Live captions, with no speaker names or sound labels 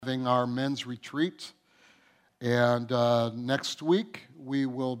Having our men's retreat. And next week, we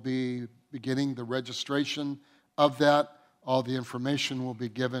will be beginning the registration of that. All the information will be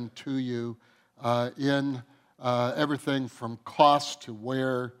given to you in everything from cost to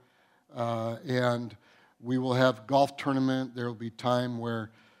where. And we will have golf tournament. There will be time where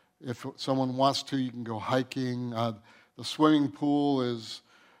if someone wants to, you can go hiking. The swimming pool is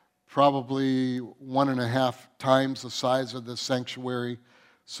probably 1.5 times the size of the sanctuary.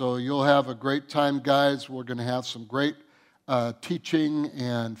 So you'll have a great time, guys. We're going to have some great teaching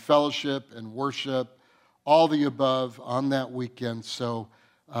and fellowship and worship, all the above on that weekend. So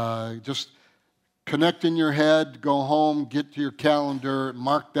just connect in your head, go home, get to your calendar,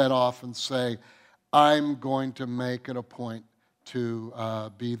 mark that off and say, I'm going to make it a point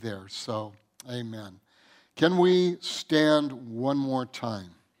to be there. So, amen. Can we stand one more time?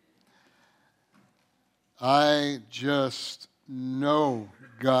 I just know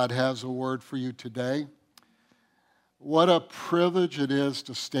God has a word for you today. What a privilege it is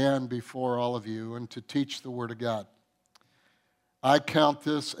to stand before all of you and to teach the Word of God. I count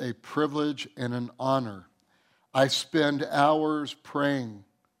this a privilege and an honor. I spend hours praying,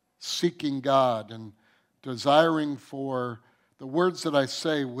 seeking God, and desiring for the words that I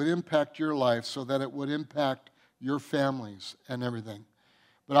say would impact your life so that it would impact your families and everything.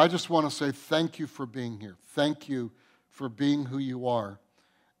 But I just want to say thank you for being here. Thank you for being who you are.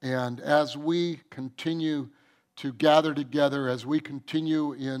 And as we continue to gather together, as we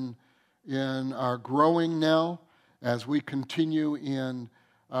continue in our growing now, as we continue in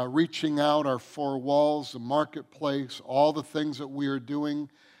reaching out our four walls, the marketplace, all the things that we are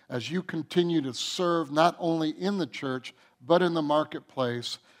doing, as you continue to serve not only in the church, but in the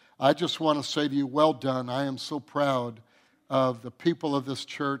marketplace, I just want to say to you, well done. I am so proud of the people of this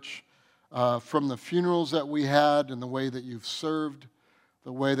church, from the funerals that we had and the way that you've served,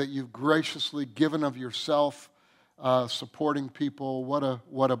 the way that you've graciously given of yourself, supporting people. What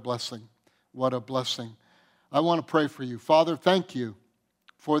a blessing. What a blessing. I want to pray for you. Father, thank you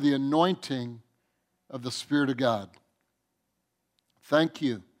for the anointing of the Spirit of God. Thank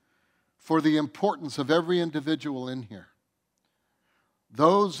you for the importance of every individual in here.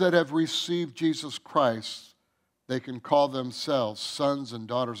 Those that have received Jesus Christ, they can call themselves sons and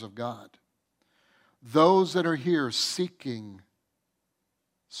daughters of God. Those that are here seeking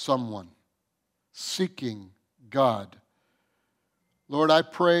someone, seeking God. Lord, I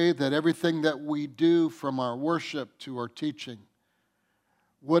pray that everything that we do from our worship to our teaching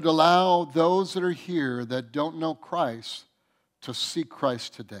would allow those that are here that don't know Christ to see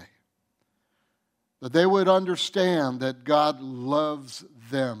Christ today. That they would understand that God loves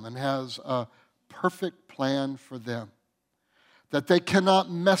them and has a perfect plan for them. That they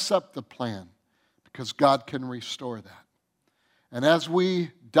cannot mess up the plan because God can restore that. And as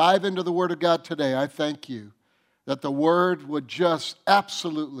we dive into the Word of God today, I thank you that the Word would just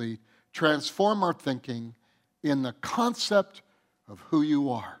absolutely transform our thinking in the concept of who you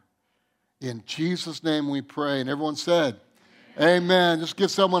are. In Jesus' name we pray. And everyone said, amen. Just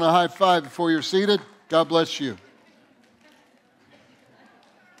give someone a high five before you're seated. God bless you.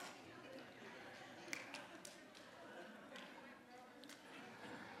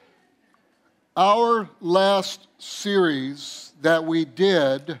 Our last series that we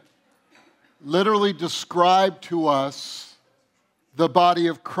did literally described to us the body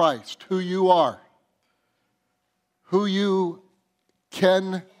of Christ, who you are, who you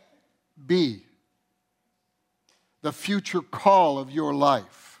can be, the future call of your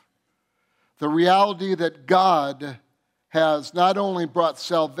life, the reality that God has not only brought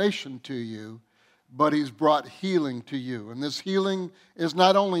salvation to you, but He's brought healing to you. And this healing is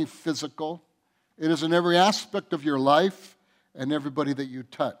not only physical, it is in every aspect of your life and everybody that you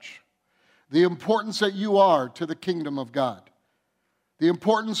touch. The importance that you are to the kingdom of God. The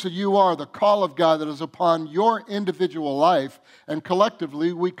importance that you are, the call of God that is upon your individual life, and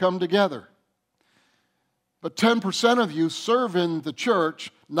collectively we come together. But 10% of you serve in the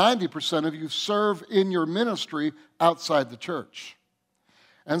church, 90% of you serve in your ministry outside the church.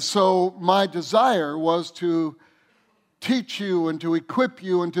 And so my desire was to teach you and to equip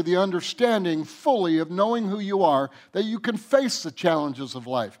you into the understanding fully of knowing who you are, that you can face the challenges of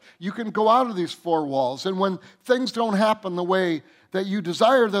life. You can go out of these four walls, and when things don't happen the way that you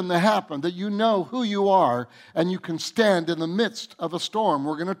desire them to happen, that you know who you are, and you can stand in the midst of a storm.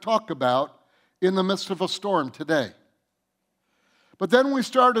 We're going to talk about in the midst of a storm today. But then we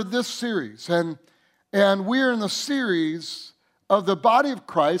started this series, and we're in the series of the body of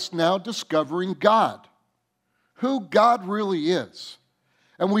Christ now discovering God. Who God really is.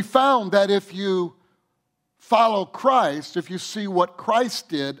 And we found that if you follow Christ if you see what Christ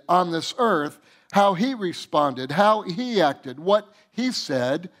did on this earth, how he responded, how he acted, what he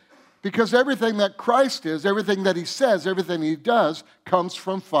said, because everything that Christ is, everything that he says, everything he does comes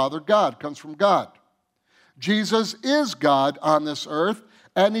from Father God, comes from God. Jesus is God on this earth,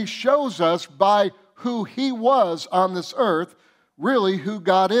 and he shows us by who he was on this earth, really who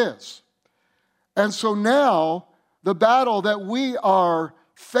God is. And so now, the battle that we are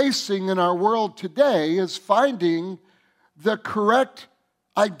facing in our world today is finding the correct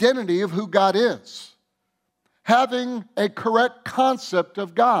identity of who God is, having a correct concept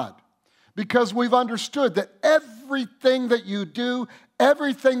of God, because we've understood that everything that you do,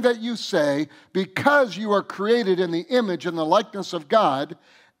 everything that you say, because you are created in the image and the likeness of God,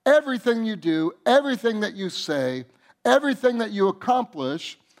 everything you do, everything that you say, everything that you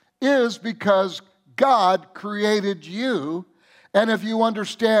accomplish is because God created you. And if you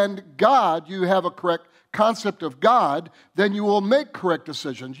understand God, you have a correct concept of God, then you will make correct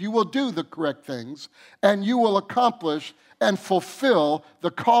decisions. You will do the correct things, and you will accomplish and fulfill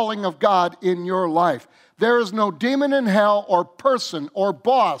the calling of God in your life. There is no demon in hell or person or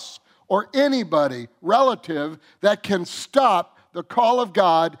boss or anybody, relative, that can stop the call of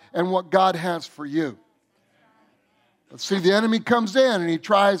God and what God has for you. But see, the enemy comes in and he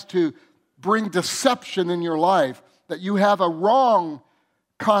tries to bring deception in your life, that you have a wrong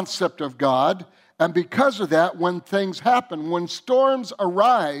concept of God. And because of that, when things happen, when storms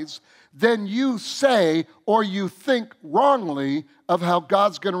arise, then you say or you think wrongly of how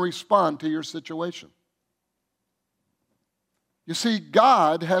God's going to respond to your situation. You see,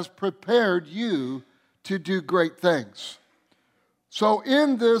 God has prepared you to do great things. So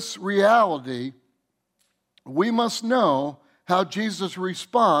in this reality, we must know how Jesus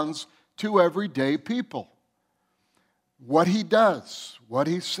responds to everyday people. What he does, what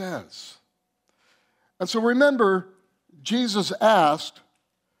he says. And so remember, Jesus asked,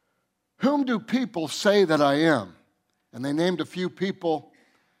 "Whom do people say that I am?" And they named a few people.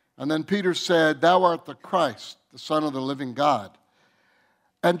 And then Peter said, "Thou art the Christ, the Son of the living God."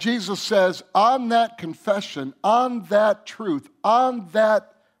 And Jesus says, on that confession, on that truth, on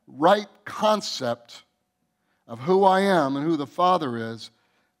that right concept of who I am and who the Father is,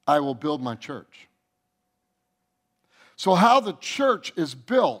 I will build my church. So how the church is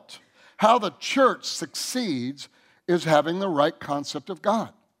built, how the church succeeds, is having the right concept of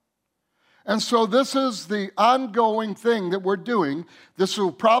God. And so this is the ongoing thing that we're doing. This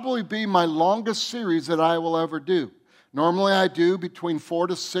will probably be my longest series that I will ever do. Normally I do between 4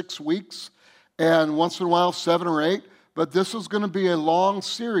 to 6 weeks, and once in a while 7 or 8. But this is going to be a long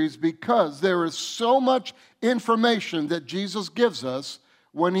series because there is so much information that Jesus gives us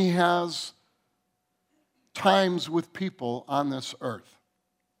when he has times with people on this earth.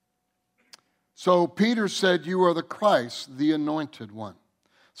 So Peter said, "You are the Christ, the anointed one."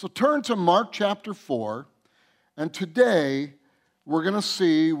 So turn to Mark chapter 4, and today we're going to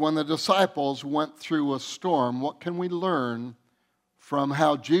see when the disciples went through a storm, what can we learn from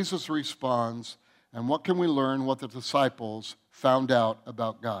how Jesus responds, and what can we learn what the disciples found out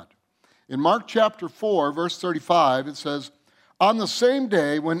about God. In Mark chapter 4, verse 35, it says, "On the same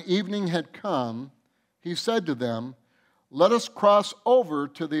day when evening had come, he said to them, 'Let us cross over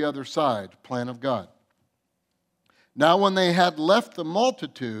to the other side,'" plan of God. "Now when they had left the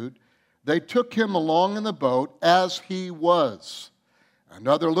multitude, they took him along in the boat as he was, and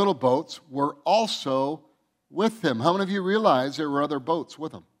other little boats were also with him." How many of you realize there were other boats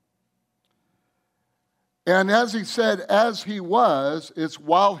with him? And as he said, as he was, it's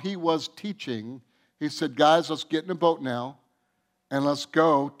while he was teaching, he said, "Guys, let's get in a boat now, and let's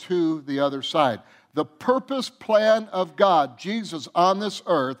go to the other side." The purpose plan of God, Jesus on this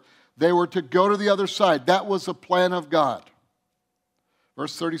earth, they were to go to the other side. That was the plan of God.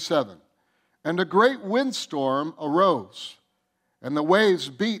 Verse 37, "And a great windstorm arose, and the waves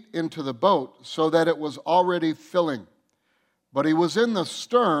beat into the boat so that it was already filling. But he was in the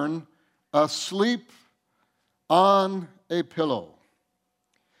stern, asleep on a pillow.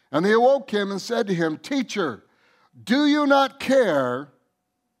 And they awoke him and said to him, 'Teacher, do you not care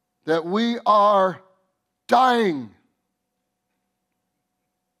that we are dying?'"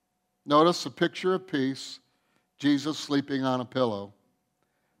 Notice a picture of peace, Jesus sleeping on a pillow.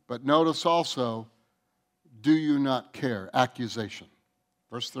 But notice also, "Do you not care?" Accusation.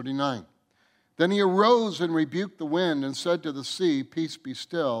 Verse 39. "Then he arose and rebuked the wind and said to the sea, 'Peace, be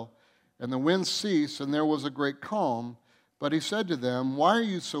still.' And the wind ceased, and there was a great calm. But he said to them, 'Why are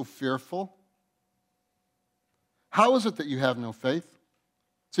you so fearful? How is it that you have no faith?'"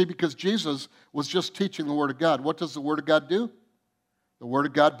 See, because Jesus was just teaching the Word of God. What does the Word of God do? The Word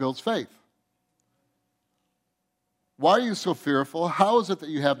of God builds faith. why are you so fearful? How is it that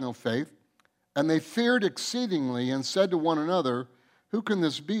you have no faith? And they feared exceedingly and said to one another, who can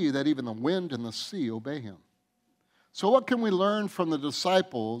this be that even the wind and the sea obey him? So what can we learn from the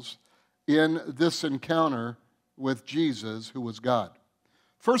disciples in this encounter with Jesus, who was God?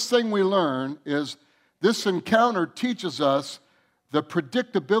 First thing we learn is this encounter teaches us the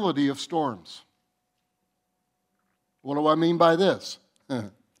predictability of storms. What do I mean by this?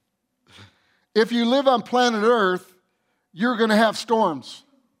 If you live on planet Earth, you're going to have storms.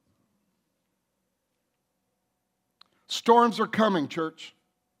 Storms are coming, church.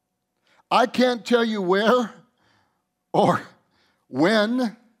 I can't tell you where or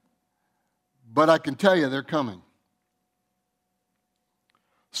when, but I can tell you they're coming.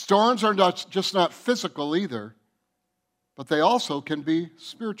 Storms are just not physical either, but they also can be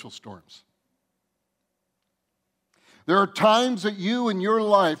spiritual storms. There are times that you in your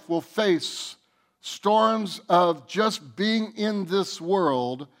life will face storms of just being in this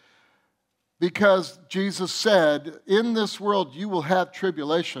world, because Jesus said, in this world you will have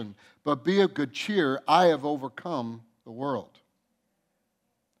tribulation, but be of good cheer, I have overcome the world.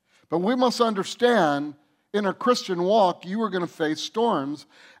 But we must understand, in a Christian walk, you are going to face storms.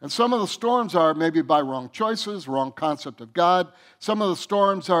 And some of the storms are maybe by wrong choices, wrong concept of God. Some of the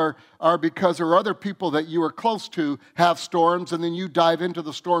storms are because there are other people that you are close to have storms, and then you dive into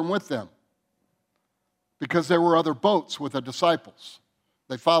the storm with them. Because there were other boats with the disciples.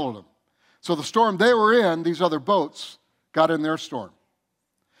 They followed them. So the storm they were in, these other boats got in their storm.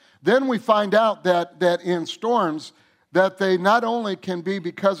 Then we find out that in storms, that they not only can be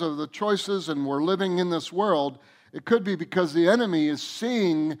because of the choices and we're living in this world, it could be because the enemy is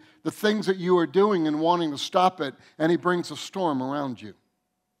seeing the things that you are doing and wanting to stop it, and he brings a storm around you.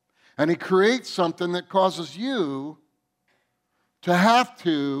 And he creates something that causes you to have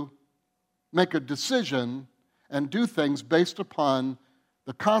to make a decision and do things based upon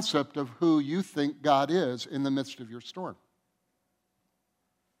the concept of who you think God is in the midst of your storm.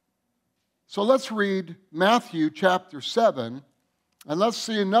 So let's read Matthew chapter 7, and let's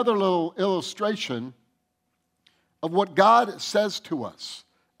see another little illustration of what God says to us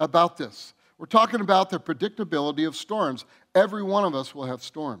about this. We're talking about the predictability of storms. Every one of us will have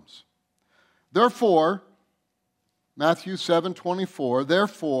storms. Therefore, Matthew 7:24,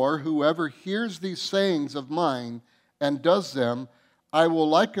 therefore, whoever hears these sayings of mine and does them, I will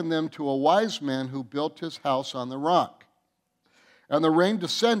liken them to a wise man who built his house on the rock. And the rain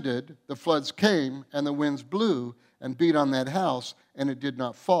descended, the floods came, and the winds blew and beat on that house, and it did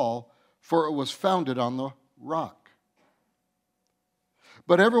not fall, for it was founded on the rock.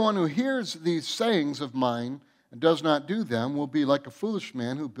 But everyone who hears these sayings of mine and does not do them will be like a foolish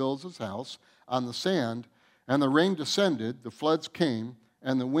man who builds his house on the sand, and the rain descended, the floods came,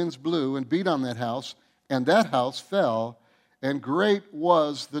 and the winds blew and beat on that house fell, and great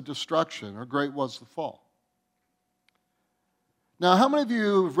was the destruction, or great was the fall. Now, how many of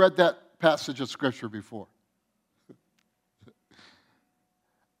you have read that passage of Scripture before?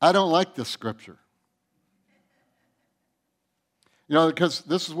 I don't like this Scripture. You know, because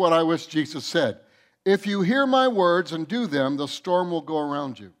this is what I wish Jesus said. If you hear my words and do them, the storm will go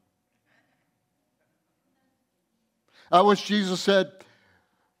around you. I wish Jesus said,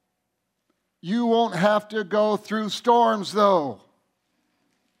 you won't have to go through storms, though.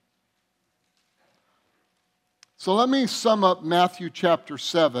 So let me sum up Matthew chapter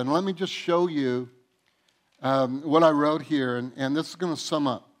 7. Let me just show you what I wrote here, and this is going to sum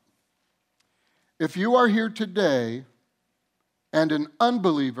up. If you are here today and an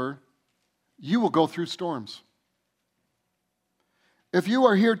unbeliever, you will go through storms. If you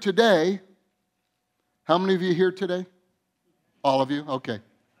are here today, how many of you here today? All of you? Okay.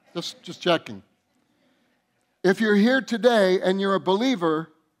 Just checking. If you're here today and you're a believer,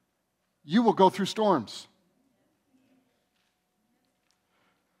 you will go through storms.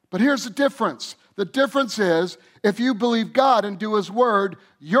 But here's the difference. The difference is, if you believe God and do His word,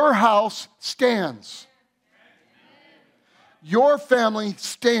 your house stands. Your family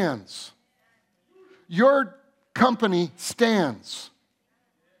stands. Your company stands.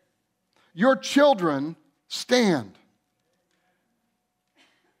 Your children stand.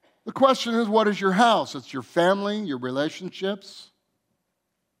 The question is, what is your house? It's your family, your relationships,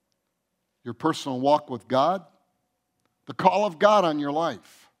 your personal walk with God, the call of God on your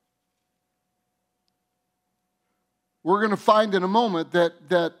life. We're going to find in a moment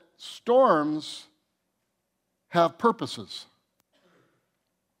that storms have purposes.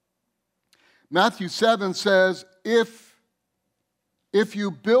 Matthew 7 says, if you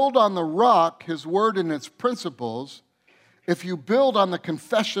build on the rock, His word and its principles, if you build on the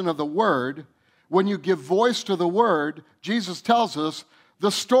confession of the word, when you give voice to the word, Jesus tells us the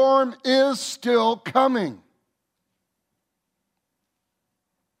storm is still coming.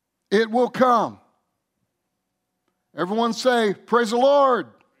 It will come. Everyone say, praise the Lord.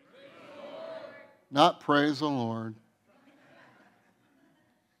 Praise the Lord. Not praise the Lord.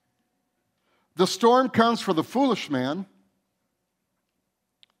 The storm comes for the foolish man,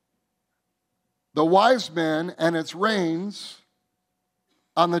 the wise man, and it rains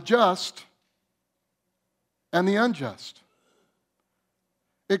on the just and the unjust.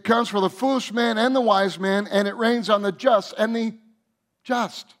 It comes for the foolish man and the wise man, and it rains on the just and the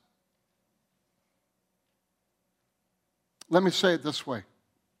just. Let me say it this way.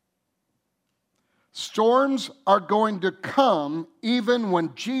 Storms are going to come even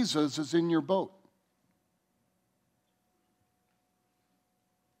when Jesus is in your boat.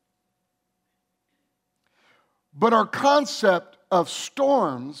 But our concept of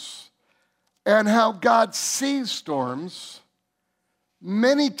storms and how God sees storms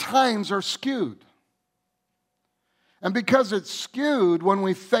many times are skewed. And because it's skewed, when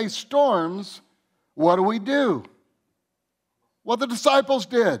we face storms, what do? What the disciples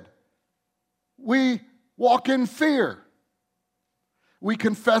did. We walk in fear. We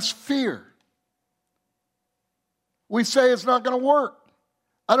confess fear. We say it's not going to work.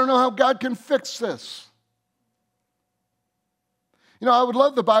 I don't know how God can fix this. You know, I would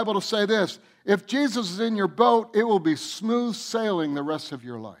love the Bible to say this. If Jesus is in your boat, it will be smooth sailing the rest of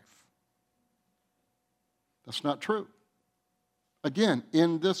your life. That's not true. Again,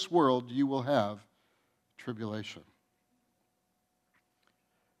 in this world, you will have tribulation.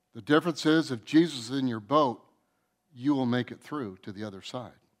 The difference is, if Jesus is in your boat, you will make it through to the other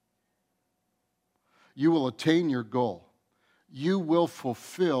side. You will attain your goal. You will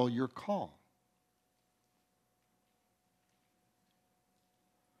fulfill your call.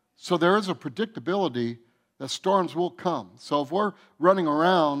 So there is a predictability that storms will come. So if we're running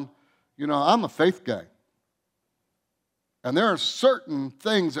around, you know, I'm a faith guy. And there are certain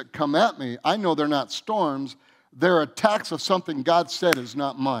things that come at me. I know they're not storms. They're attacks of something God said is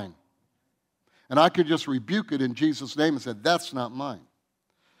not mine. And I could just rebuke it in Jesus' name and say, that's not mine.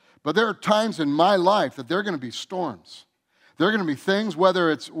 But there are times in my life that there are going to be storms. There are going to be things,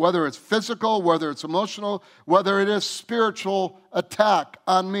 whether it's physical, whether it's emotional, whether it is spiritual attack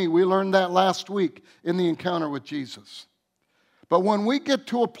on me. We learned that last week in the encounter with Jesus. But when we get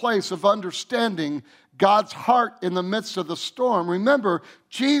to a place of understanding God's heart in the midst of the storm, remember,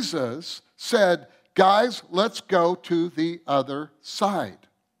 Jesus said, guys, let's go to the other side.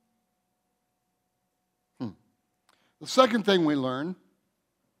 The second thing we learn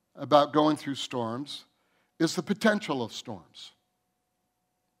about going through storms is the potential of storms.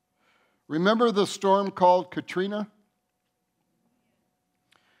 Remember the storm called Katrina?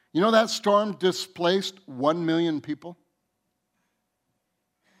 You know that storm displaced 1 million people?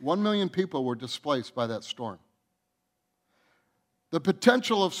 1 million people were displaced by that storm. The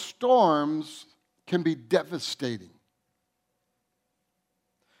potential of storms can be devastating.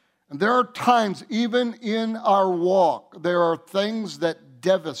 And there are times, even in our walk, there are things that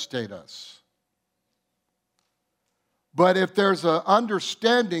devastate us. But if there's an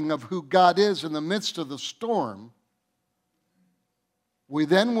understanding of who God is in the midst of the storm, we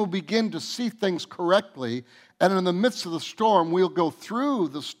then will begin to see things correctly, and in the midst of the storm, we'll go through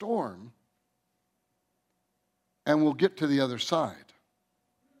the storm, and we'll get to the other side.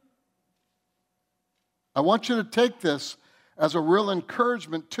 I want you to take this as a real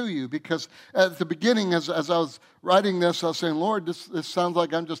encouragement to you, because at the beginning, as I was writing this, I was saying, Lord, this sounds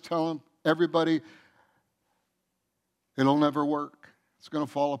like I'm just telling everybody it'll never work. It's going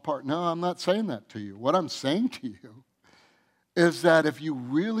to fall apart. No, I'm not saying that to you. What I'm saying to you is that if you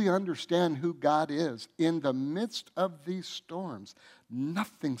really understand who God is in the midst of these storms,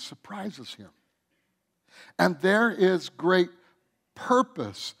 nothing surprises him. And there is great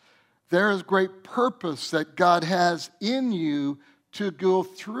purpose. There is great purpose that God has in you to go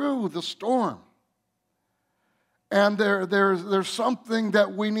through the storm. And there's something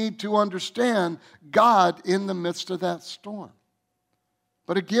that we need to understand, God in the midst of that storm.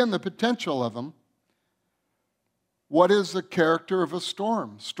 But again, the potential of them. What is the character of a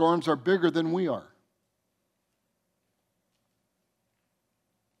storm? Storms are bigger than we are.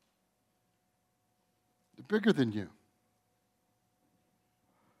 They're bigger than you.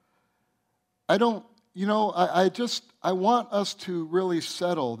 I want us to really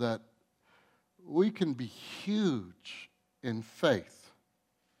settle that we can be huge in faith.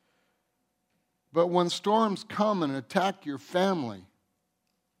 But when storms come and attack your family,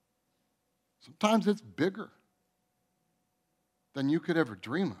 sometimes it's bigger than you could ever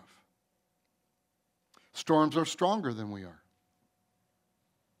dream of. Storms are stronger than we are.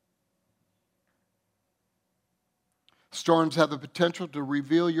 Storms have the potential to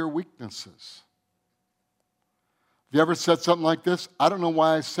reveal your weaknesses. Have you ever said something like this? I don't know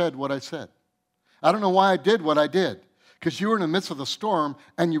why I said what I said. I don't know why I did what I did. Because you were in the midst of the storm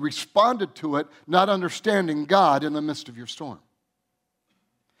and you responded to it, not understanding God in the midst of your storm.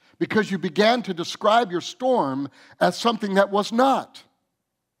 Because you began to describe your storm as something that was not.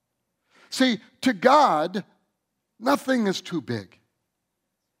 See, to God, nothing is too big.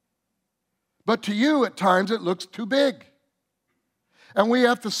 But to you, at times, it looks too big. And we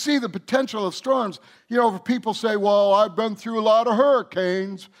have to see the potential of storms. You know, people say, well, I've been through a lot of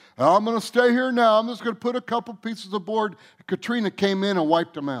hurricanes. I'm going to stay here now. I'm just going to put a couple pieces of board. Katrina came in and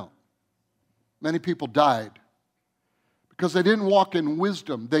wiped them out. Many people died because they didn't walk in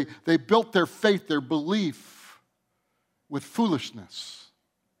wisdom. They built their faith, their belief, with foolishness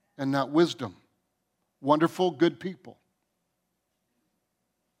and not wisdom. Wonderful, good people.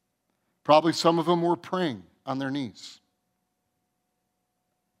 Probably some of them were praying on their knees.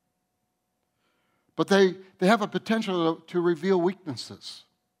 But they have a potential to reveal weaknesses.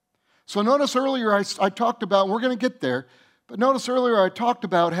 So notice earlier I talked about, and we're going to get there, but notice earlier I talked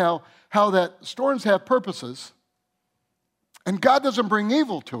about how that storms have purposes, and God doesn't bring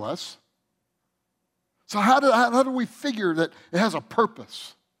evil to us. So how do we figure that it has a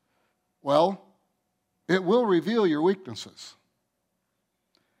purpose? Well, it will reveal your weaknesses.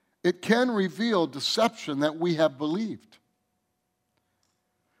 It can reveal deception that we have believed.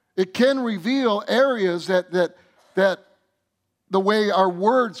 It can reveal areas that the way our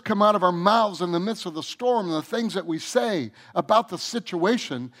words come out of our mouths in the midst of the storm, and the things that we say about the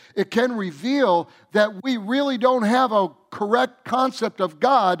situation, it can reveal that we really don't have a correct concept of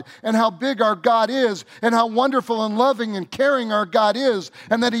God and how big our God is and how wonderful and loving and caring our God is,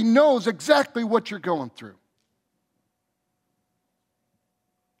 and that He knows exactly what you're going through.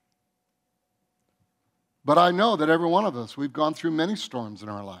 But I know that every one of us, we've gone through many storms in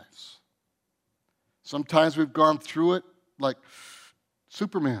our lives. Sometimes we've gone through it like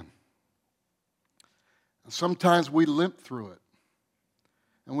Superman. And sometimes we limp through it.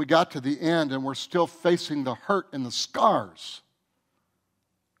 And we got to the end and we're still facing the hurt and the scars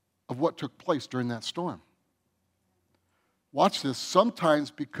of what took place during that storm. Watch this.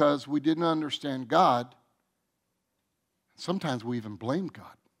 Sometimes because we didn't understand God, sometimes we even blamed God.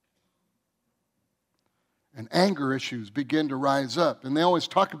 And anger issues begin to rise up. And they always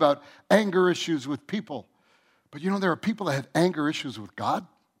talk about anger issues with people. But you know, there are people that have anger issues with God.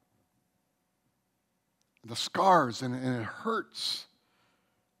 The scars, and it hurts.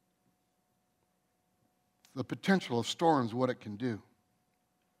 The potential of storms, what it can do.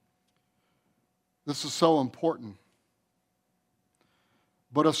 This is so important.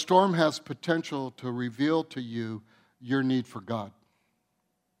 But a storm has potential to reveal to you your need for God.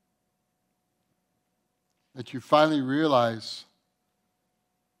 That you finally realize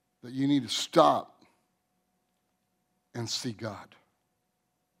that you need to stop and see God.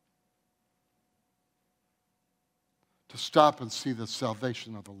 To stop and see the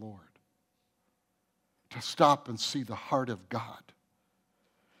salvation of the Lord. To stop and see the heart of God.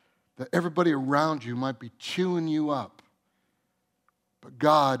 That everybody around you might be chewing you up, but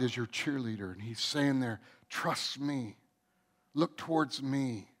God is your cheerleader, and He's saying there, trust me, look towards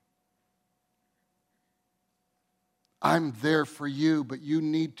me. I'm there for you, but you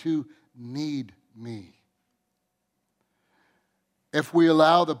need to need me. If we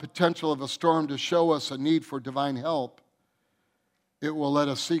allow the potential of a storm to show us a need for divine help, it will let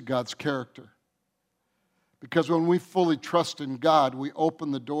us see God's character. Because when we fully trust in God, we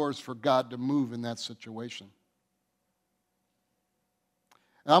open the doors for God to move in that situation.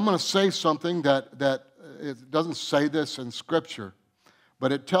 And I'm going to say something that it doesn't say this in Scripture,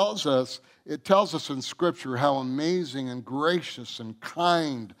 but it tells us in Scripture how amazing and gracious and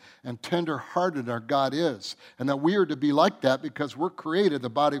kind and tender-hearted our God is. And that we are to be like that because we're created, the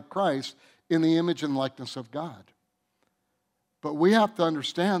body of Christ, in the image and likeness of God. But we have to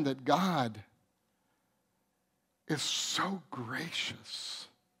understand that God is so gracious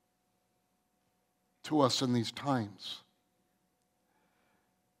to us in these times.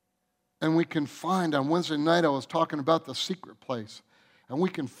 And we can find, on Wednesday night I was talking about the secret place. And we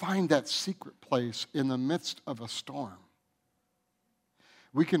can find that secret place in the midst of a storm.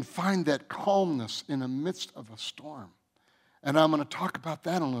 We can find that calmness in the midst of a storm. And I'm going to talk about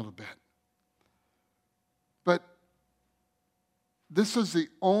that a little bit. But this is the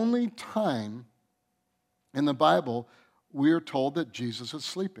only time in the Bible we are told that Jesus is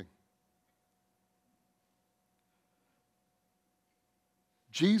sleeping.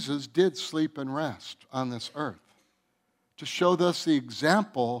 Jesus did sleep and rest on this earth to show us the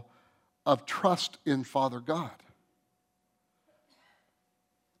example of trust in Father God.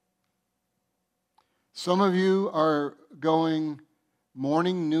 Some of you are going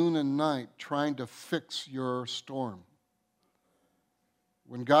morning, noon, and night trying to fix your storm.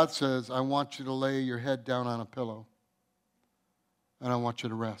 When God says, I want you to lay your head down on a pillow and I want you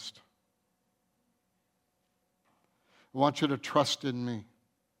to rest. I want you to trust in me.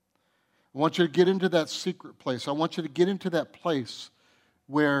 I want you to get into that secret place. I want you to get into that place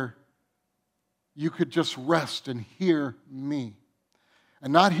where you could just rest and hear me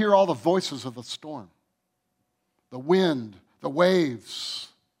and not hear all the voices of the storm, the wind, the waves,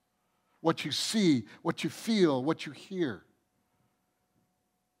 what you see, what you feel, what you hear.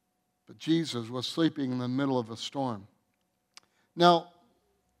 But Jesus was sleeping in the middle of a storm. Now,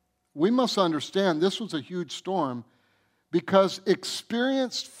 we must understand this was a huge storm because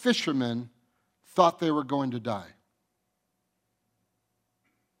experienced fishermen thought they were going to die.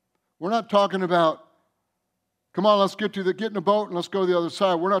 We're not talking about, come on, let's get in a boat and let's go to the other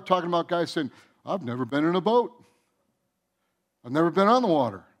side. We're not talking about guys saying, I've never been in a boat. I've never been on the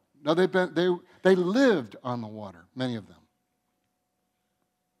water. No, they lived on the water, many of them.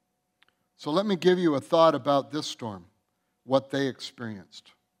 So let me give you a thought about this storm, what they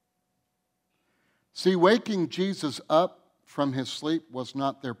experienced. See, waking Jesus up from his sleep was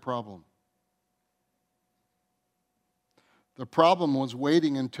not their problem. The problem was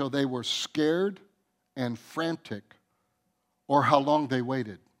waiting until they were scared and frantic, or how long they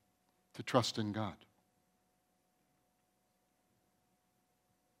waited to trust in God.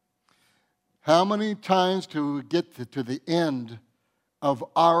 How many times do we get to the end of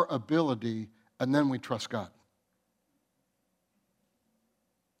our ability and then we trust God?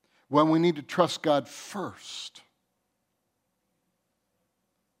 When we need to trust God first.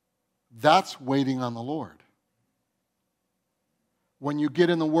 That's waiting on the Lord. When you get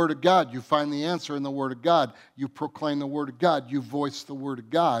in the Word of God, you find the answer in the Word of God. You proclaim the Word of God. You voice the Word of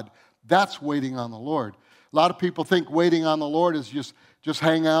God. That's waiting on the Lord. A lot of people think waiting on the Lord is just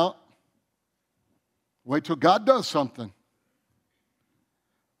hang out. Wait till God does something.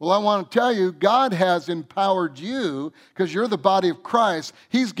 Well, I want to tell you, God has empowered you because you're the body of Christ.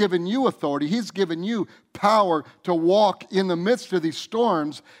 He's given you authority. He's given you power to walk in the midst of these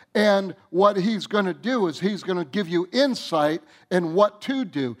storms. And what He's going to do is He's going to give you insight in what to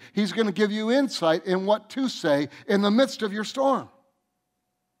do. He's going to give you insight in what to say in the midst of your storm.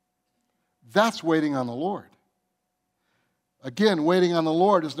 That's waiting on the Lord. Again, waiting on the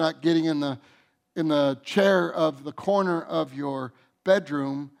Lord is not getting in the chair of the corner of your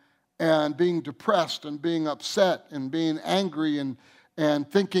bedroom and being depressed and being upset and being angry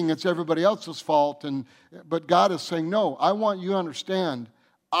and thinking it's everybody else's fault. But God is saying, no, I want you to understand,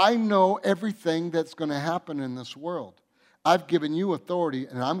 I know everything that's going to happen in this world. I've given you authority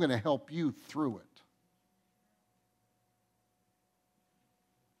and I'm going to help you through it.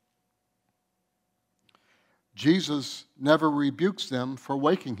 Jesus never rebukes them for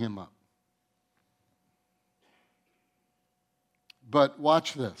waking him up. But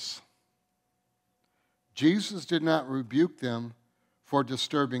watch this. Jesus did not rebuke them for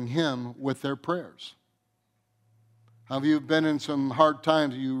disturbing him with their prayers. Have you been in some hard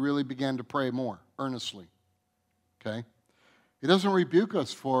times you really began to pray more earnestly? Okay? He doesn't rebuke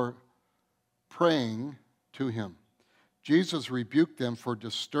us for praying to him. Jesus rebuked them for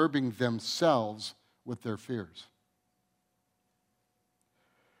disturbing themselves with their fears.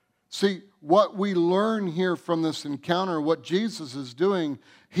 See, what we learn here from this encounter, what Jesus is doing,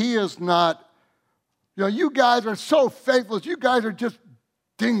 he is not, you guys are so faithless. You guys are just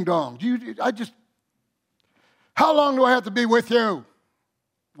ding-dongs. How long do I have to be with you?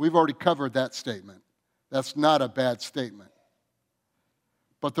 We've already covered that statement. That's not a bad statement.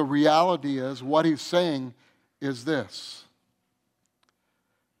 But the reality is, what he's saying is this.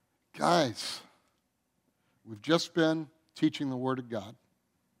 Guys, we've just been teaching the Word of God.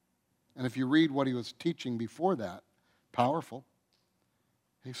 And if you read what he was teaching before that, powerful.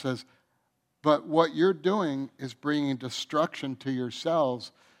 He says, but what you're doing is bringing destruction to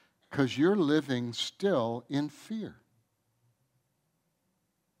yourselves because you're living still in fear.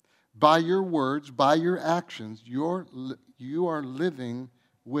 By your words, by your actions, you are living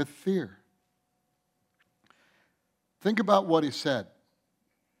with fear. Think about what he said.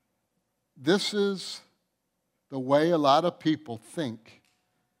 This is the way a lot of people think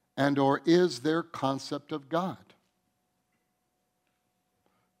and or is their concept of God.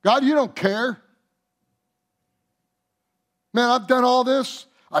 God, you don't care. Man, I've done all this.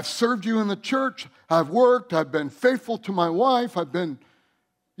 I've served you in the church. I've worked. I've been faithful to my wife.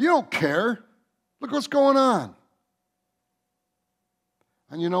 You don't care. Look what's going on.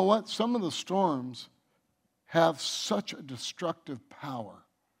 And you know what? Some of the storms have such a destructive power,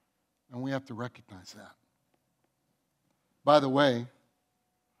 and we have to recognize that. By the way,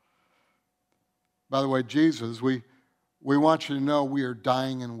 Jesus, we want you to know we are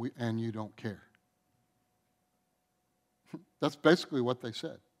dying and you don't care. That's basically what they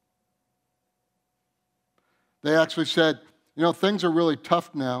said. They actually said, things are really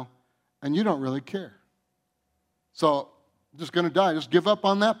tough now, and you don't really care. So, I'm just going to die. Just give up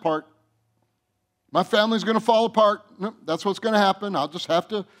on that part. My family's going to fall apart. Nope, that's what's going to happen. I'll just have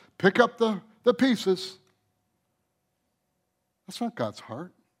to pick up the pieces. That's not God's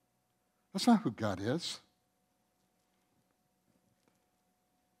heart. That's not who God is.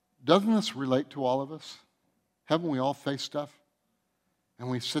 Doesn't this relate to all of us? Haven't we all faced stuff? And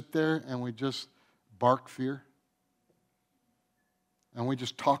we sit there and we just bark fear? And we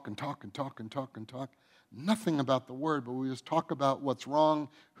just talk and talk and talk and talk and talk. Nothing about the word, but we just talk about what's wrong,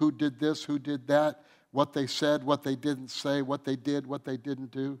 who did this, who did that, what they said, what they didn't say, what they did, what they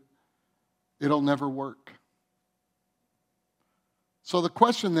didn't do. It'll never work. So the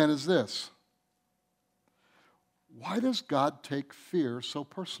question then is this: why does God take fear so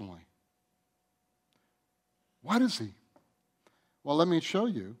personally? Why does he? Well, let me show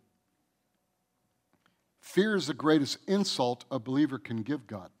you. Fear is the greatest insult a believer can give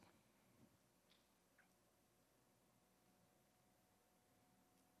God.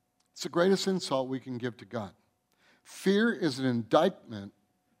 It's the greatest insult we can give to God. Fear is an indictment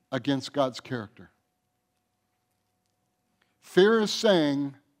against God's character. Fear is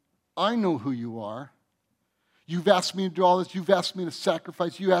saying, I know who you are. You've asked me to do all this. You've asked me to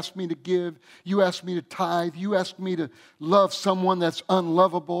sacrifice. You asked me to give. You asked me to tithe. You asked me to love someone that's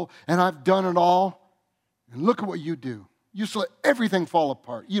unlovable, and I've done it all. And look at what you do. You just let everything fall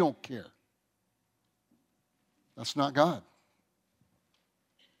apart. You don't care. That's not God.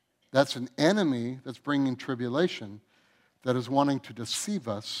 That's an enemy that's bringing tribulation, that is wanting to deceive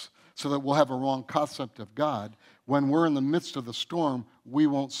us so that we'll have a wrong concept of God. When we're in the midst of the storm, we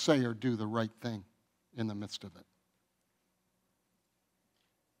won't say or do the right thing in the midst of it.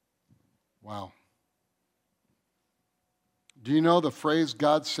 Wow. Do you know the phrase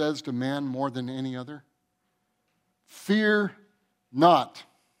God says to man more than any other? Fear not.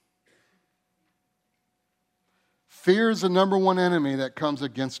 Fear is the number one enemy that comes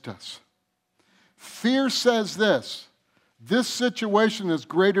against us. Fear says this situation is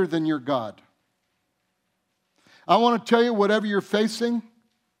greater than your God. I want to tell you, whatever you're facing,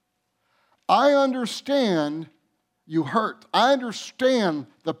 I understand you hurt. I understand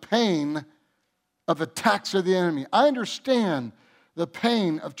the pain of attacks of the enemy. I understand the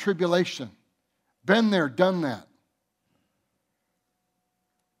pain of tribulation. Been there, done that.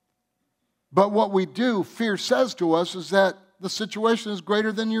 But what we do, fear says to us, is that the situation is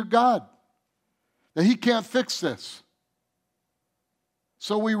greater than your God. That he can't fix this.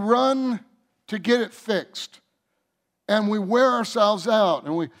 So we run to get it fixed. And we wear ourselves out.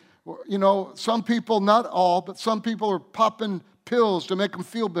 And some people, not all, but some people are popping pills to make them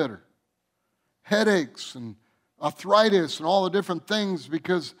feel better. Headaches and arthritis and all the different things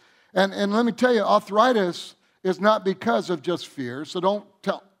because, and let me tell you, arthritis is not because of just fear. So don't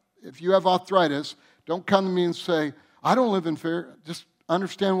tell. If you have arthritis, don't come to me and say, I don't live in fear. Just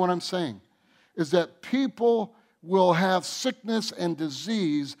understand what I'm saying. Is that people will have sickness and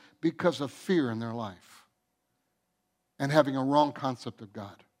disease because of fear in their life and having a wrong concept of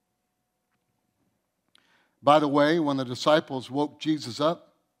God. By the way, when the disciples woke Jesus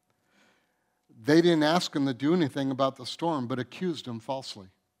up, they didn't ask him to do anything about the storm, but accused him falsely.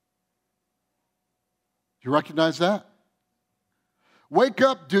 Do you recognize that? Wake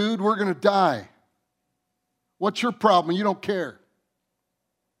up, dude, we're going to die. What's your problem? You don't care.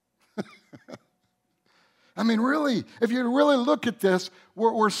 I mean, really, if you really look at this,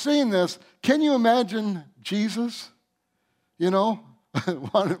 we're seeing this. Can you imagine Jesus,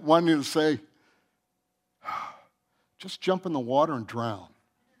 wanting to say, just jump in the water and drown.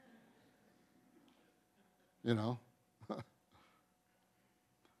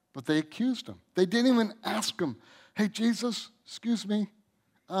 But they accused him. They didn't even ask him, hey, Jesus, excuse me,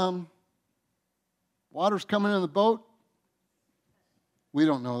 water's coming in the boat. We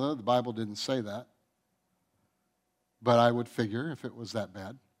don't know that. The Bible didn't say that. But I would figure if it was that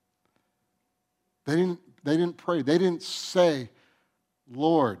bad. They didn't pray. They didn't say,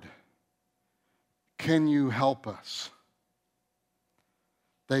 Lord, can you help us?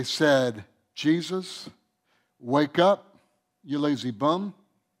 They said, Jesus, wake up, you lazy bum.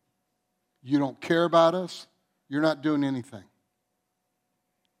 You don't care about us. You're not doing anything.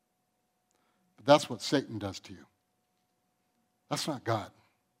 But that's what Satan does to you. That's not God.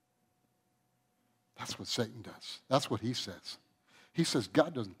 That's what Satan does. That's what he says. He says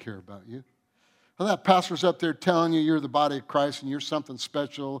God doesn't care about you. Well, that pastor's up there telling you you're the body of Christ and you're something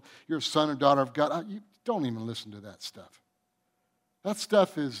special, you're a son or daughter of God. You don't even listen to that stuff. That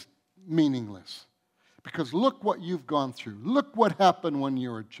stuff is meaningless. Because look what you've gone through. Look what happened when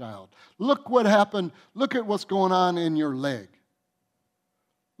you were a child. Look what happened. Look at what's going on in your leg.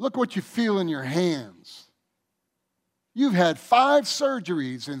 Look what you feel in your hands. You've had 5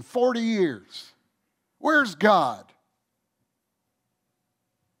 surgeries in 40 years. Where's God?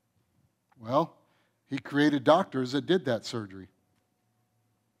 Well, he created doctors that did that surgery.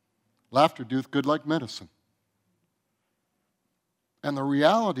 Laughter doeth good like medicine. And the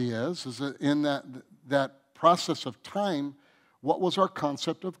reality is that in that process of time, what was our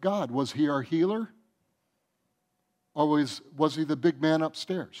concept of God? Was he our healer? Or was he the big man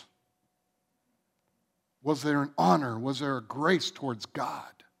upstairs? Was there an honor? Was there a grace towards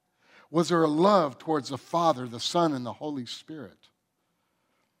God? Was there a love towards the Father, the Son, and the Holy Spirit?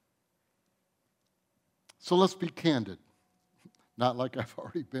 So let's be candid. Not like I've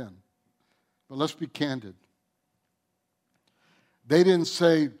already been, but let's be candid. They didn't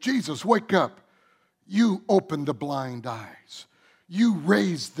say, Jesus, wake up. You opened the blind eyes. You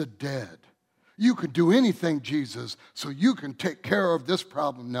raised the dead. You could do anything, Jesus, so you can take care of this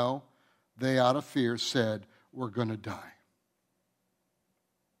problem. No, they out of fear said, we're going to die.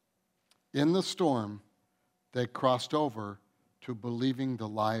 In the storm, they crossed over to believing the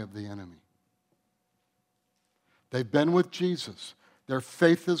lie of the enemy. They've been with Jesus. Their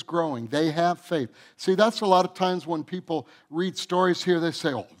faith is growing. They have faith. See, that's a lot of times when people read stories here, they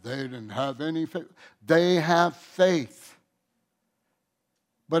say, oh, they didn't have any faith. They have faith.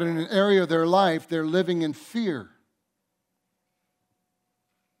 But in an area of their life, they're living in fear.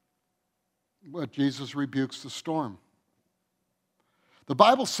 But Jesus rebukes the storm. The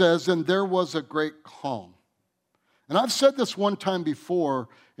Bible says, and there was a great calm. And I've said this one time before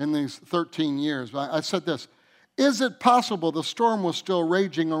in these 13 years. I said this. Is it possible the storm was still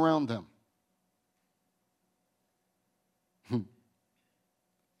raging around them?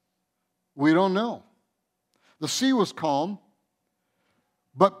 We don't know. The sea was calm,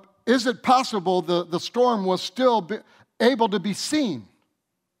 but is it possible the storm was still able to be seen?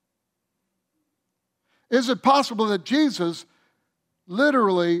 Is it possible that Jesus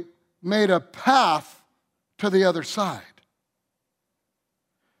literally made a path to the other side?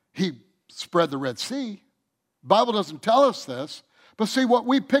 He spread the Red Sea. The Bible doesn't tell us this, but see, what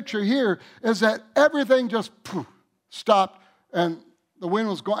we picture here is that everything just stopped and the wind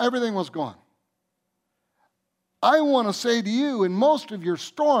was gone, everything was gone. I want to say to you, in most of your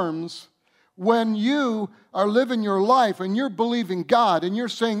storms, when you are living your life and you're believing God and you're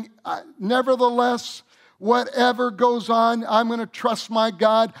saying, nevertheless, whatever goes on, I'm going to trust my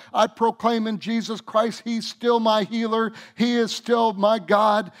God. I proclaim in Jesus Christ, He's still my healer. He is still my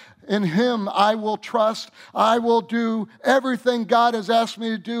God. In Him I will trust. I will do everything God has asked me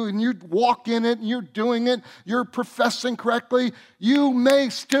to do. And you walk in it and you're doing it. You're professing correctly. You may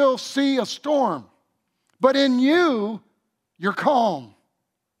still see a storm. But in you, you're calm.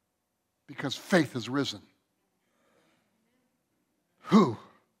 Because faith has risen. Whew.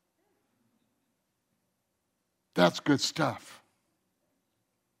 That's good stuff.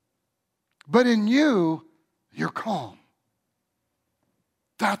 But in you, you're calm.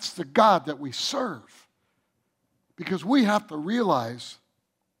 That's the God that we serve. Because we have to realize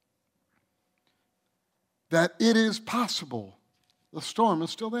that it is possible. The storm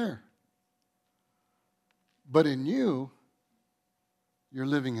is still there. But in you, you're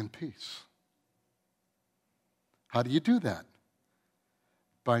living in peace. How do you do that?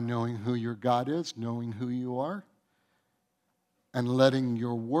 By knowing who your God is, knowing who you are, and letting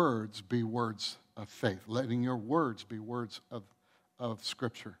your words be words of faith, letting your words be words of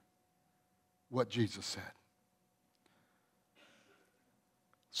Scripture, what Jesus said.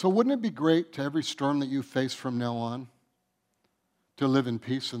 So wouldn't it be great to every storm that you face from now on to live in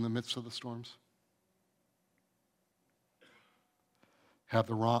peace in the midst of the storms? Have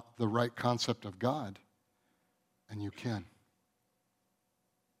the right concept of God, and you can.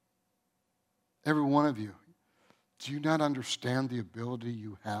 Every one of you, do you not understand the ability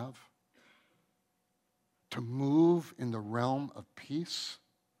you have to move in the realm of peace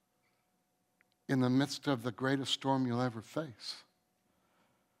in the midst of the greatest storm you'll ever face?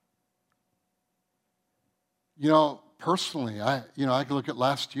 Personally, I can look at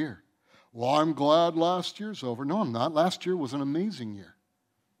last year. Well, I'm glad last year's over. No, I'm not. Last year was an amazing year.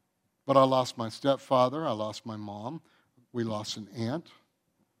 But I lost my stepfather. I lost my mom. We lost an aunt,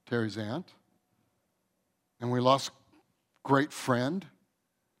 Terry's aunt. And we lost a great friend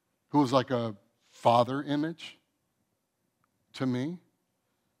who was like a father image to me.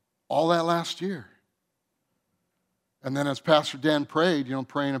 All that last year. And then as Pastor Dan prayed,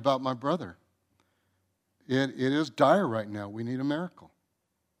 praying about my brother, it is dire right now. We need a miracle.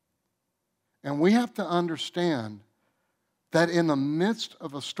 And we have to understand that in the midst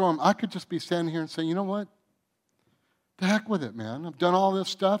of a storm, I could just be standing here and say, you know what? The heck with it, man. I've done all this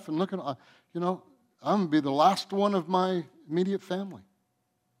stuff, and look at, I'm going to be the last one of my immediate family.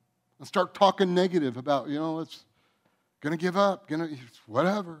 And start talking negative about, it's going to give up,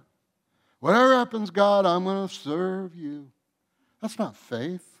 whatever. Whatever happens, God, I'm going to serve you. That's not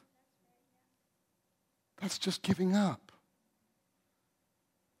faith. That's just giving up.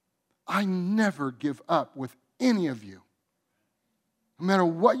 I never give up with any of you. No matter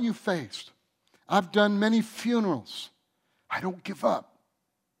what you faced. I've done many funerals. I don't give up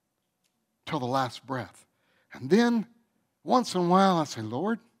till the last breath. And then, once in a while, I say,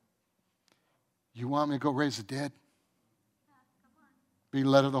 Lord, you want me to go raise the dead? Be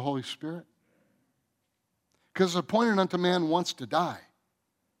led of the Holy Spirit? Because it's appointed unto man once to die.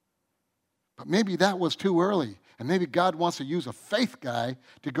 But maybe that was too early. And maybe God wants to use a faith guy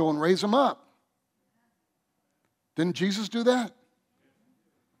to go and raise him up. Didn't Jesus do that?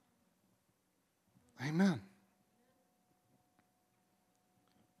 Amen.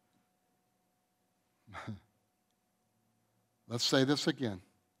 Let's say this again.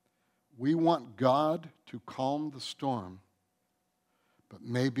 We want God to calm the storm, but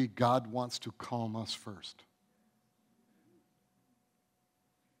maybe God wants to calm us first.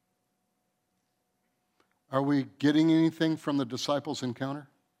 Are we getting anything from the disciples' encounter?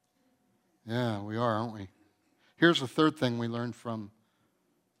 Yeah, we are, aren't we? Here's the third thing we learned from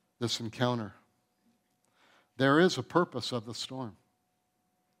this encounter. There is a purpose of the storm.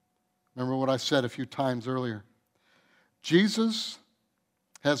 Remember what I said a few times earlier. Jesus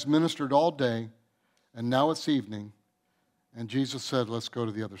has ministered all day, and now it's evening, and Jesus said, let's go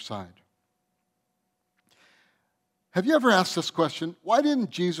to the other side. Have you ever asked this question? Why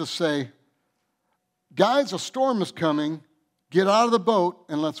didn't Jesus say, guys, a storm is coming, get out of the boat,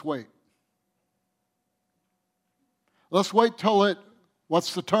 and let's wait? Let's wait till it,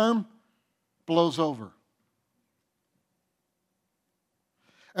 what's the term? Blows over.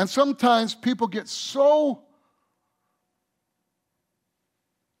 And sometimes people get so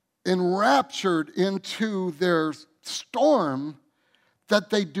enraptured into their storm that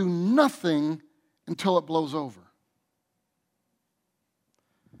they do nothing until it blows over.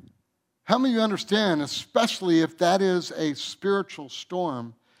 How many of you understand, especially if that is a spiritual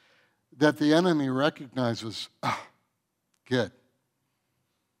storm, that the enemy recognizes, good.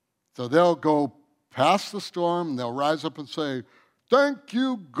 So they'll go past the storm, they'll rise up and say, thank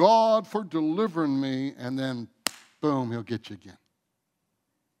you, God, for delivering me, and then, boom, he'll get you again.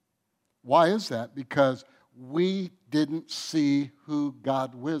 Why is that? Because we didn't see who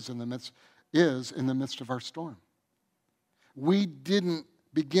God is in the midst of our storm. We didn't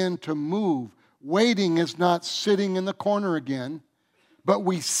begin to move. Waiting is not sitting in the corner again, but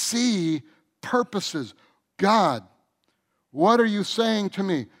we see purposes. God, what are you saying to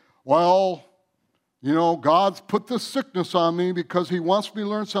me? Well, God's put this sickness on me because he wants me to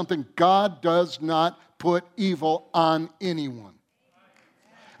learn something. God does not put evil on anyone.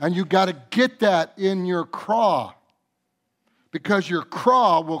 And you got to get that in your craw, because your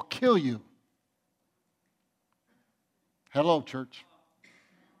craw will kill you. Hello, church.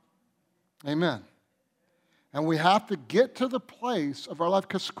 Amen. And we have to get to the place of our life,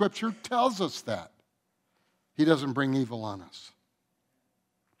 because Scripture tells us that he doesn't bring evil on us.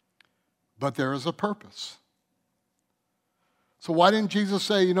 But there is a purpose. So why didn't Jesus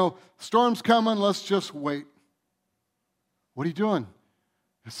say, storm's coming, let's just wait? What are you doing?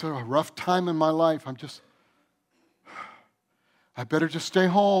 It's a rough time in my life. I better just stay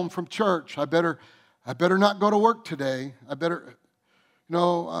home from church. I better not go to work today. I'm going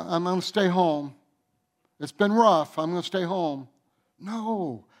to stay home. It's been rough. I'm going to stay home.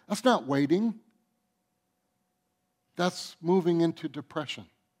 No, that's not waiting. That's moving into depression.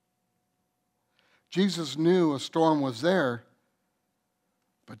 Jesus knew a storm was there,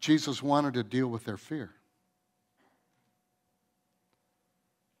 but Jesus wanted to deal with their fear.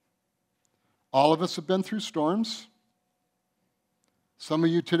 All of us have been through storms. Some of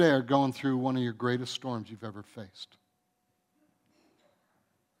you today are going through one of your greatest storms you've ever faced.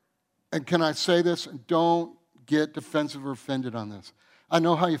 And can I say this? Don't get defensive or offended on this. I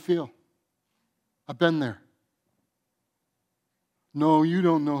know how you feel. I've been there. No, you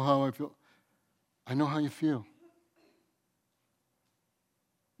don't know how I feel. I know how you feel.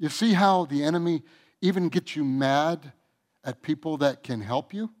 You see how the enemy even get you mad at people that can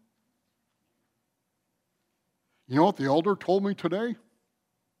help you? You know what the elder told me today?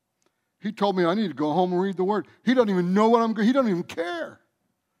 He told me I need to go home and read the Word. He doesn't even know what he doesn't even care.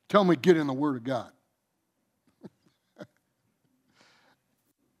 Tell me, get in the Word of God.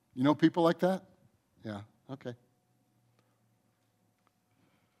 You know people like that? Yeah, okay.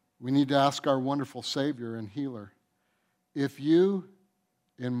 We need to ask our wonderful Savior and Healer, if you,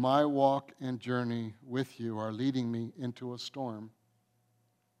 in my walk and journey with you, are leading me into a storm.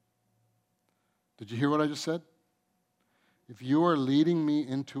 Did you hear what I just said? If you are leading me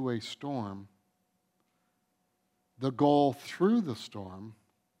into a storm, the goal through the storm,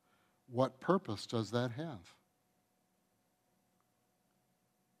 what purpose does that have?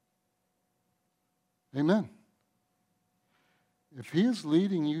 Amen. If he is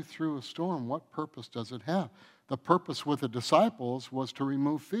leading you through a storm, what purpose does it have? The purpose with the disciples was to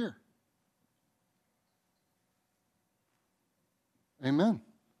remove fear. Amen.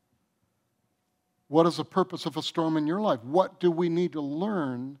 What is the purpose of a storm in your life? What do we need to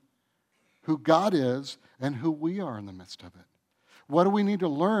learn who God is and who we are in the midst of it? What do we need to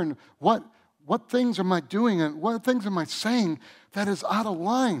learn? What things am I doing and what things am I saying that is out of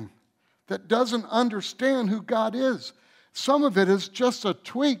line, that doesn't understand who God is? Some of it is just a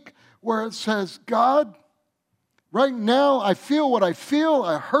tweak where it says, God, right now I feel what I feel,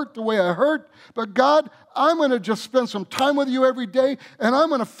 I hurt the way I hurt, but God, I'm going to just spend some time with you every day, and I'm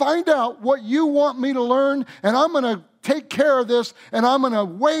going to find out what you want me to learn, and I'm going to take care of this, and I'm going to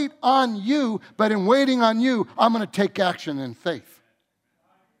wait on you, but in waiting on you, I'm going to take action in faith.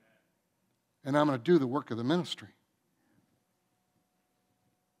 And I'm going to do the work of the ministry.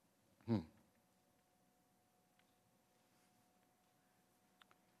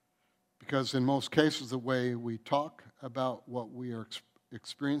 Because in most cases, the way we talk about what we are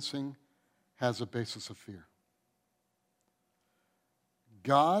experiencing has a basis of fear.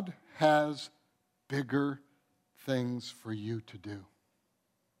 God has bigger things for you to do.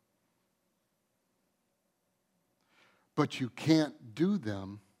 But you can't do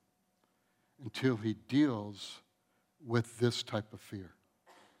them until he deals with this type of fear.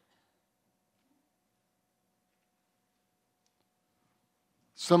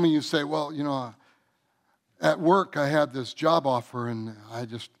 Some of you say, well, you know, at work I had this job offer and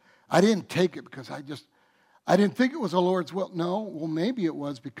I didn't take it because I didn't think it was the Lord's will. No, well, maybe it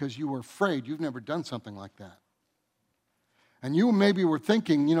was because you were afraid. You've never done something like that. And you maybe were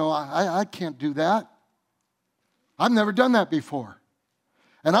thinking, you know, I can't do that. I've never done that before.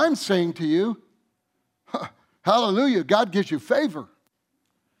 And I'm saying to you, hallelujah, God gives you favor.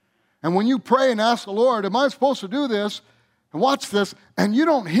 And when you pray and ask the Lord, am I supposed to do this? And watch this, and you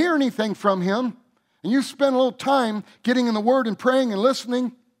don't hear anything from him, and you spend a little time getting in the Word and praying and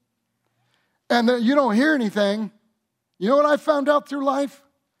listening, and then you don't hear anything. You know what I found out through life?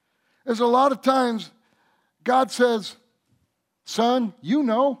 Is a lot of times God says, son, you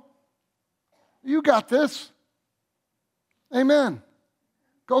know, you got this. Amen.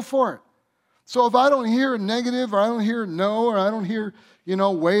 Go for it. So if I don't hear a negative, or I don't hear no, or I don't hear, you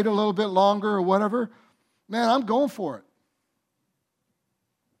know, wait a little bit longer or whatever, man, I'm going for it.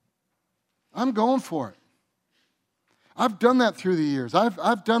 I'm going for it. I've done that through the years.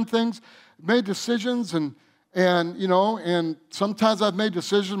 I've done things, made decisions, and you know, and sometimes I've made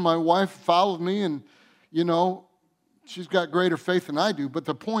decisions. My wife followed me, and you know, she's got greater faith than I do. But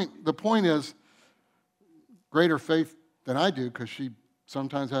the point is, greater faith than I do because she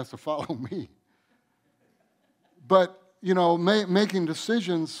sometimes has to follow me. But you know, making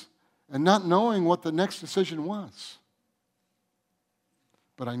decisions and not knowing what the next decision was.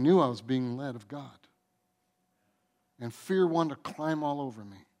 But I knew I was being led of God. And fear wanted to climb all over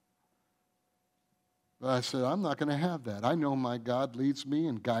me. But I said, I'm not going to have that. I know my God leads me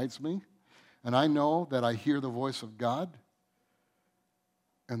and guides me. And I know that I hear the voice of God.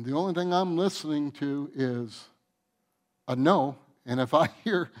 And the only thing I'm listening to is a no. And if I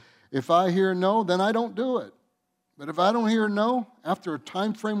hear no, then I don't do it. But if I don't hear no, after a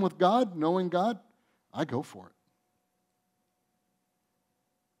time frame with God, knowing God, I go for it.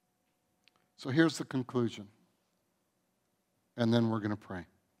 So here's the conclusion. And then we're going to pray.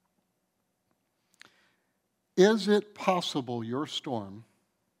 Is it possible your storm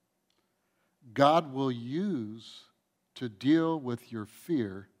God will use to deal with your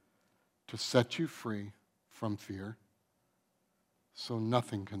fear to set you free from fear so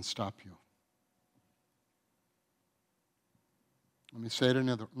nothing can stop you? Let me say it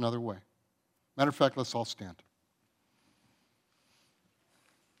another way. Matter of fact, let's all stand.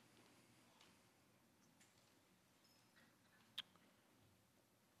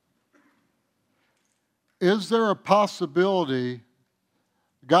 is there a possibility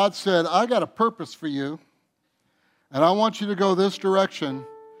God said, I got a purpose for you, and I want you to go this direction,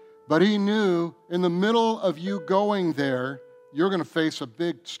 but he knew in the middle of you going there, you're going to face a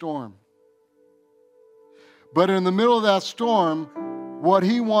big storm. But in the middle of that storm, what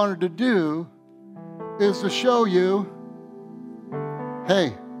he wanted to do is to show you,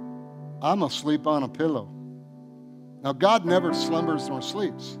 hey, I'm asleep on a pillow. Now, God never slumbers nor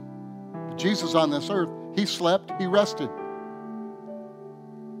sleeps. But Jesus on this earth, he slept, he rested.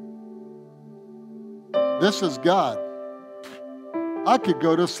 This is God. I could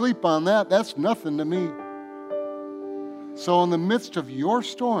go to sleep on that. That's nothing to me. So in the midst of your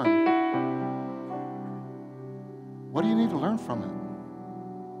storm, what do you need to learn from it?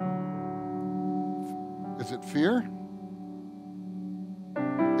 Is it fear?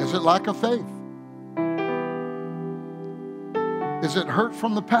 Is it lack of faith? Is it hurt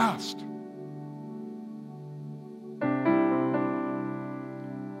from the past?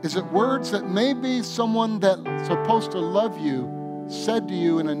 Is it words that maybe someone that's supposed to love you said to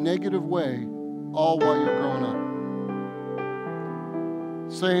you in a negative way all while you're growing up?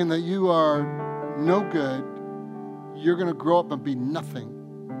 Saying that you are no good, you're going to grow up and be nothing.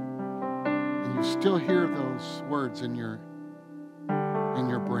 And you still hear those words in your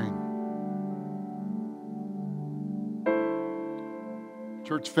brain.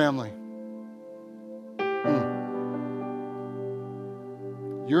 Church family,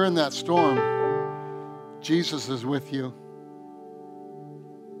 you're in that storm. Jesus is with you.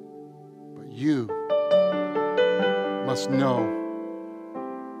 But you must know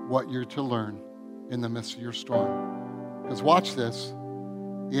what you're to learn in the midst of your storm. Because watch this.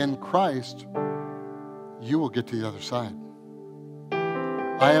 In Christ, you will get to the other side.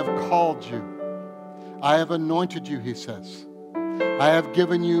 I have called you. I have anointed you, he says. I have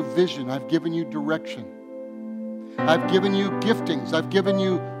given you vision. I've given you direction. I've given you giftings. I've given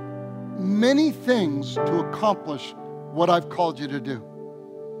you many things to accomplish what I've called you to do.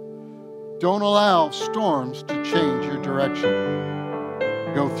 Don't allow storms to change your direction.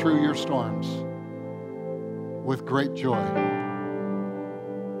 Go through your storms with great joy.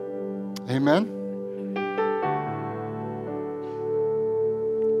 Amen?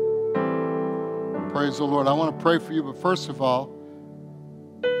 Praise the Lord. I want to pray for you, but first of all,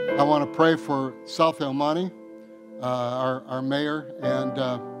 I want to pray for South El Monte, our mayor, and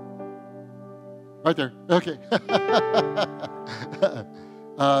right there. Okay.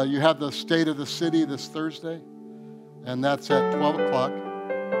 You have the State of the City this Thursday, and that's at 12 o'clock.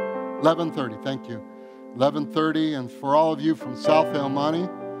 11:30, thank you. 11:30, and for all of you from South El Monte,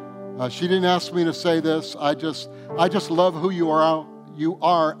 she didn't ask me to say this. I just love who you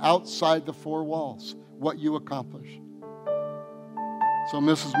are outside the four walls, what you accomplish. So,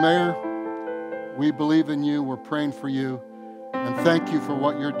 Mrs. Mayor, we believe in you. We're praying for you. And thank you for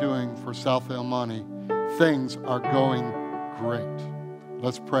what you're doing for South El Monte. Things are going great.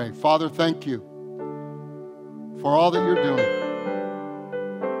 Let's pray. Father, thank you for all that you're doing.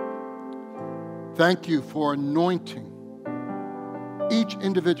 Thank you for anointing each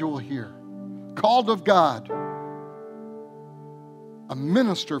individual here, called of God, a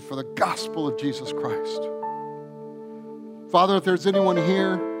minister for the gospel of Jesus Christ. Father, if there's anyone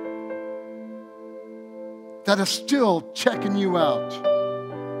here that is still checking you out,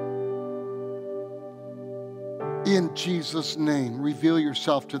 in Jesus' name, reveal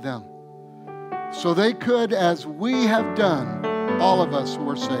yourself to them so they could, as we have done, all of us who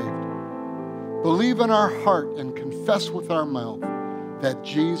are saved, believe in our heart and confess with our mouth that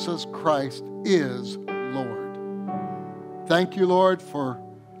Jesus Christ is Lord. Thank you, Lord, for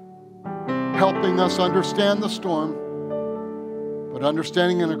helping us understand the storm, but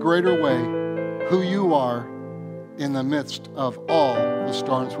understanding in a greater way who you are in the midst of all the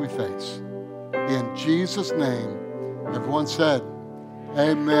storms we face. In Jesus' name, everyone said,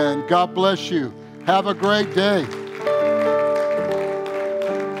 amen. God bless you. Have a great day.